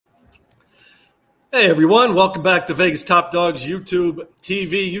Hey everyone, welcome back to Vegas Top Dogs YouTube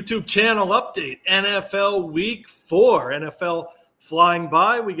channel update. NFL Week 4, NFL flying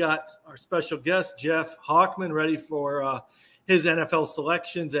by. We got our special guest, Jeff Hochman, ready for his NFL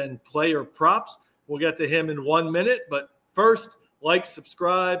selections and player props. We'll get to him in 1 minute, but first, like,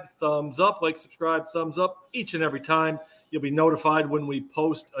 subscribe, thumbs up, like, subscribe, thumbs up each and every time. You'll be notified when we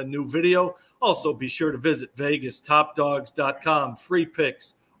post a new video. Also, be sure to visit VegasTopDogs.com. Free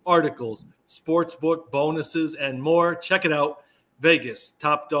picks, articles, sportsbook bonuses, and more. Check it out,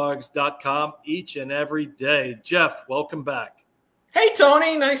 VegasTopDogs.com, each and every day. Jeff, welcome back. Hey,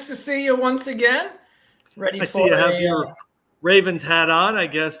 Tony. Nice to see you once again. I see you have your Ravens hat on, I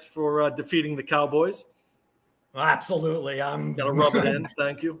guess, for defeating the Cowboys. Absolutely. I'm got to rub it in.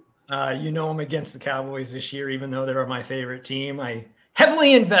 Thank you. You know I'm against the Cowboys this year, even though they're my favorite team. I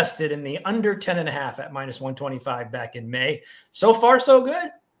heavily invested in the under 10.5 at -125 back in May. So far, so good.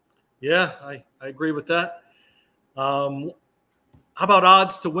 Yeah, I agree with that. How about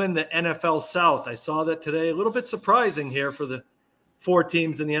odds to win the NFL South? I saw that today. A little bit surprising here for the 4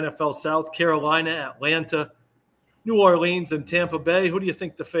 teams in the NFL South: Carolina, Atlanta, New Orleans, and Tampa Bay. Who do you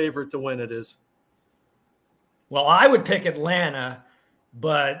think the favorite to win it is? Well, I would pick Atlanta,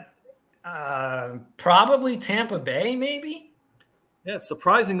 but probably Tampa Bay, maybe. Yeah,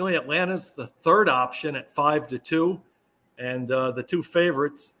 surprisingly, Atlanta's the third option at 5-2, and the 2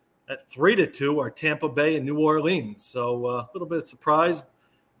 favorites at 3-2 are Tampa Bay and New Orleans. So a little bit of surprise.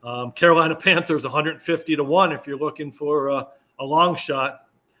 Carolina Panthers 150-1 if you're looking for a long shot.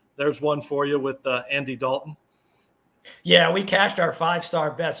 There's one for you with Andy Dalton. Yeah, we cashed our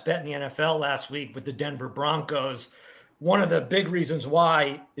 5-star best bet in the NFL last week with the Denver Broncos. One of the big reasons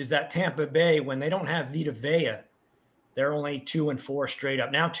why is that Tampa Bay, when they don't have Vita Vea, they're only 2-4 straight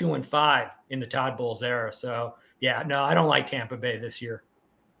up. Now 2-5 in the Todd Bowles era. So, yeah, no, I don't like Tampa Bay this year.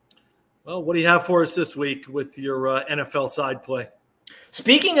 Well, what do you have for us this week with your NFL side play?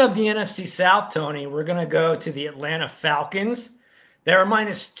 Speaking of the NFC South, Tony, we're going to go to the Atlanta Falcons. They're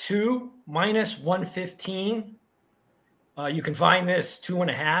 -2, -115. You can find this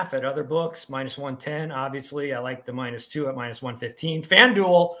 2.5 at other books, -110. Obviously, I like the -2 at -115.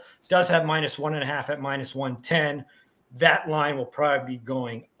 FanDuel does have -1.5 at -110. That line will probably be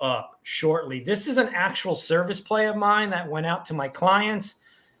going up shortly. This is an actual service play of mine that went out to my clients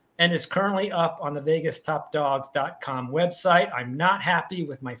and is currently up on the VegasTopDogs.com website. I'm not happy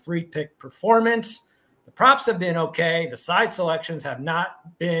with my free pick performance. The props have been okay. The side selections have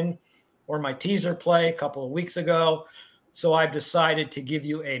not been, or my teaser play a couple of weeks ago. So I've decided to give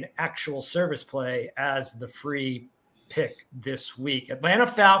you an actual service play as the free pick this week. Atlanta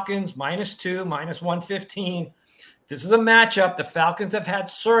Falcons -2, -115. This is a matchup the Falcons have had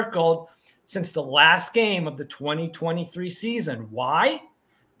circled since the last game of the 2023 season. Why?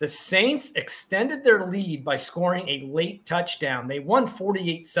 The Saints extended their lead by scoring a late touchdown. They won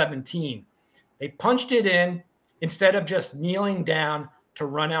 48-17. They punched it in instead of just kneeling down to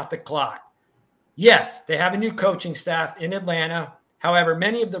run out the clock. Yes, they have a new coaching staff in Atlanta. However,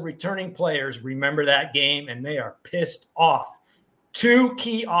 many of the returning players remember that game, and they are pissed off. 2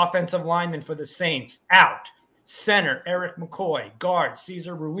 key offensive linemen for the Saints out. Center, Eric McCoy. Guard,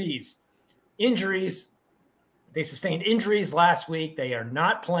 Cesar Ruiz. Injuries. They sustained injuries last week. They are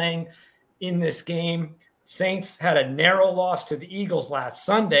not playing in this game. Saints had a narrow loss to the Eagles last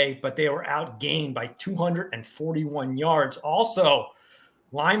Sunday, but they were outgained by 241 yards. Also,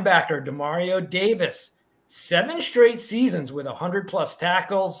 linebacker Demario Davis, 7 straight seasons with 100+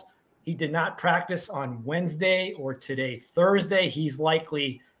 tackles. He did not practice on Wednesday or today, Thursday. He's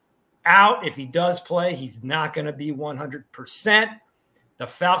likely out. If he does play, he's not going to be 100%. The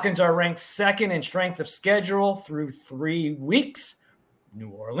Falcons are ranked 2nd in strength of schedule through 3 weeks. New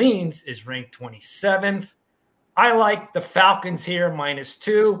Orleans is ranked 27th. I like the Falcons here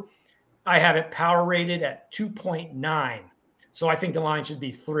 -2. I have it power rated at 2.9. So I think the line should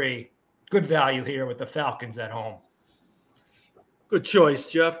be 3. Good value here with the Falcons at home. Good choice,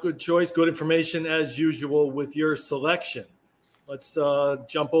 Jeff. Good choice. Good information as usual with your selection. Let's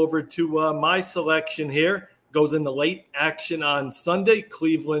jump over to my selection here. Goes in the late action on Sunday.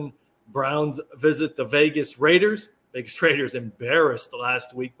 Cleveland Browns visit the Vegas Raiders. Vegas Raiders embarrassed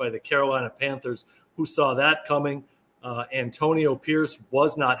last week by the Carolina Panthers. Who saw that coming? Antonio Pierce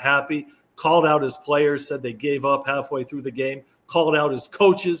was not happy. Called out his players, said they gave up halfway through the game. Called out his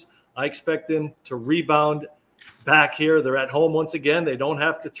coaches. I expect them to rebound back here. They're at home once again. They don't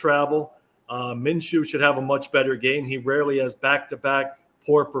have to travel. Minshew should have a much better game. He rarely has back-to-back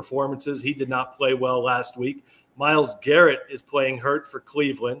poor performances. He did not play well last week. Myles Garrett is playing hurt for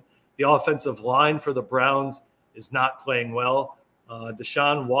Cleveland. The offensive line for the Browns is not playing well.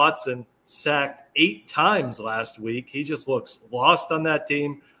 Deshaun Watson sacked 8 times last week. He just looks lost on that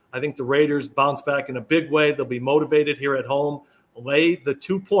team. I think the Raiders bounce back in a big way. They'll be motivated here at home. Lay the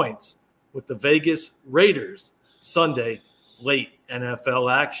 2 points with the Vegas Raiders Sunday late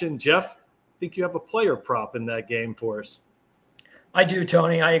NFL action. Jeff, I think you have a player prop in that game for us. I do,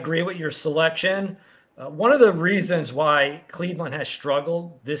 Tony. I agree with your selection. One of the reasons why Cleveland has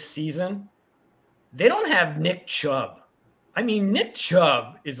struggled this season, they don't have Nick Chubb. I mean, Nick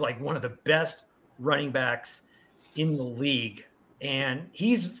Chubb is like one of the best running backs in the league. And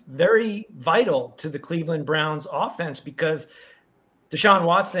he's very vital to the Cleveland Browns offense because Deshaun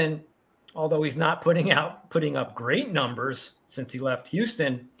Watson, although he's not putting up great numbers since he left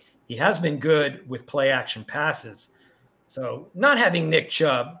Houston, he has been good with play action passes. So not having Nick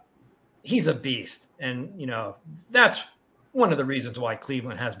Chubb, he's a beast. And, that's one of the reasons why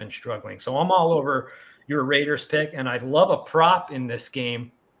Cleveland has been struggling. So I'm all over your Raiders pick, and I love a prop in this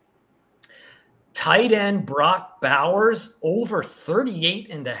game. Tight end Brock Bowers over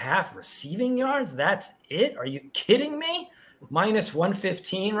 38.5 receiving yards. That's it? Are you kidding me? Minus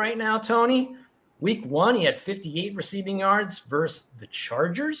 115 right now, Tony. Week 1, he had 58 receiving yards versus the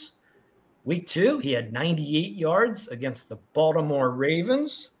Chargers. Week 2, he had 98 yards against the Baltimore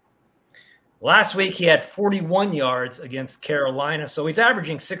Ravens. Last week, he had 41 yards against Carolina. So he's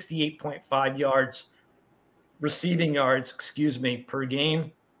averaging 68.5 receiving yards, per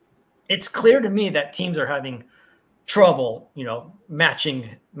game. It's clear to me that teams are having trouble,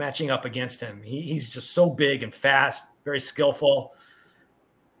 matching up against him. He's just so big and fast, very skillful.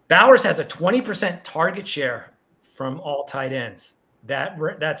 Bowers has a 20% target share from all tight ends.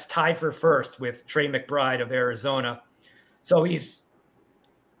 That's tied for first with Trey McBride of Arizona. So he's,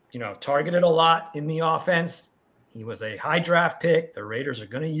 targeted a lot in the offense. He was a high draft pick. The Raiders are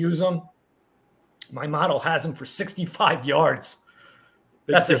going to use him. My model has him for 65 yards.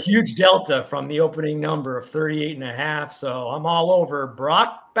 That's a huge delta from the opening number of 38.5. So I'm all over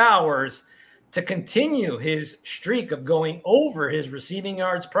Brock Bowers to continue his streak of going over his receiving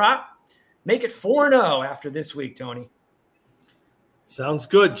yards prop. Make it 4-0 after this week, Tony. Sounds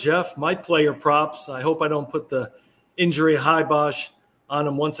good, Jeff. My player props. I hope I don't put the injury highbosh on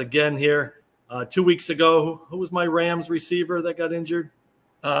him once again here. 2 weeks ago, who was my Rams receiver that got injured?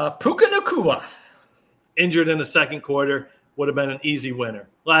 Puka Nacua. Injured in the second quarter. Would have been an easy winner.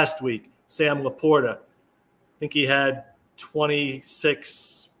 Last week, Sam Laporta. I think he had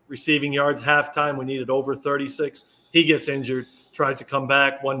 26 receiving yards halftime. We needed over 36. He gets injured, tries to come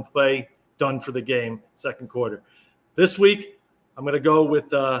back, one play, done for the game, second quarter. This week, I'm going to go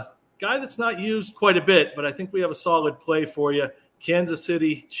with a guy that's not used quite a bit, but I think we have a solid play for you. Kansas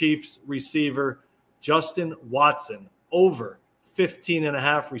City Chiefs receiver Justin Watson, over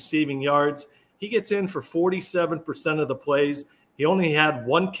 15.5 receiving yards. He gets in for 47% of the plays. He only had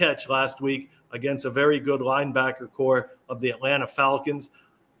 1 catch last week against a very good linebacker core of the Atlanta Falcons.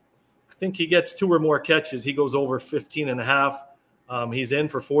 I think he gets 2 or more catches. He goes over 15.5. He's in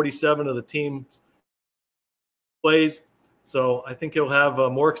for 47 of the team's plays. So I think he'll have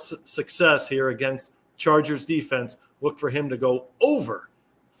more success here against Chargers defense. Look for him to go over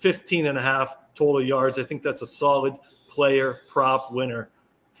 15.5 total yards. I think that's a solid player prop winner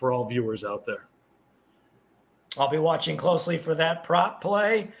for all viewers out there. I'll be watching closely for that prop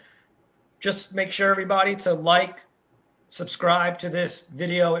play. Just make sure, everybody, to like, subscribe to this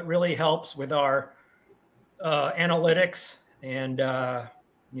video. It really helps with our analytics. And,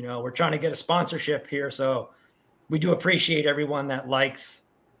 we're trying to get a sponsorship here. So we do appreciate everyone that likes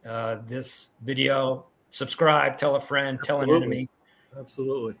this video. Subscribe, tell a friend, tell an enemy.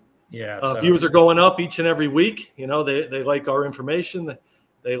 Absolutely. Yeah. Views are going up each and every week. They like our information.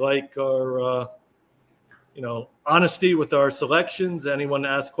 They like our, honesty with our selections. Anyone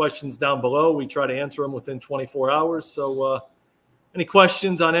asks questions down below, we try to answer them within 24 hours. So any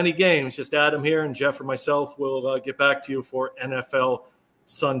questions on any games, just add them here, and Jeff or myself will get back to you for NFL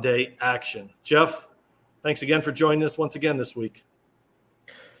Sunday action. Jeff, thanks again for joining us once again this week.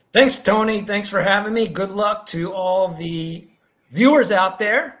 Thanks, Tony. Thanks for having me. Good luck to all the viewers out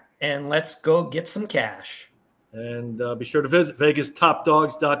there, and let's go get some cash. And be sure to visit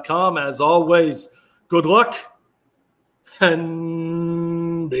VegasTopDogs.com. As always, good luck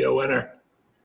and be a winner.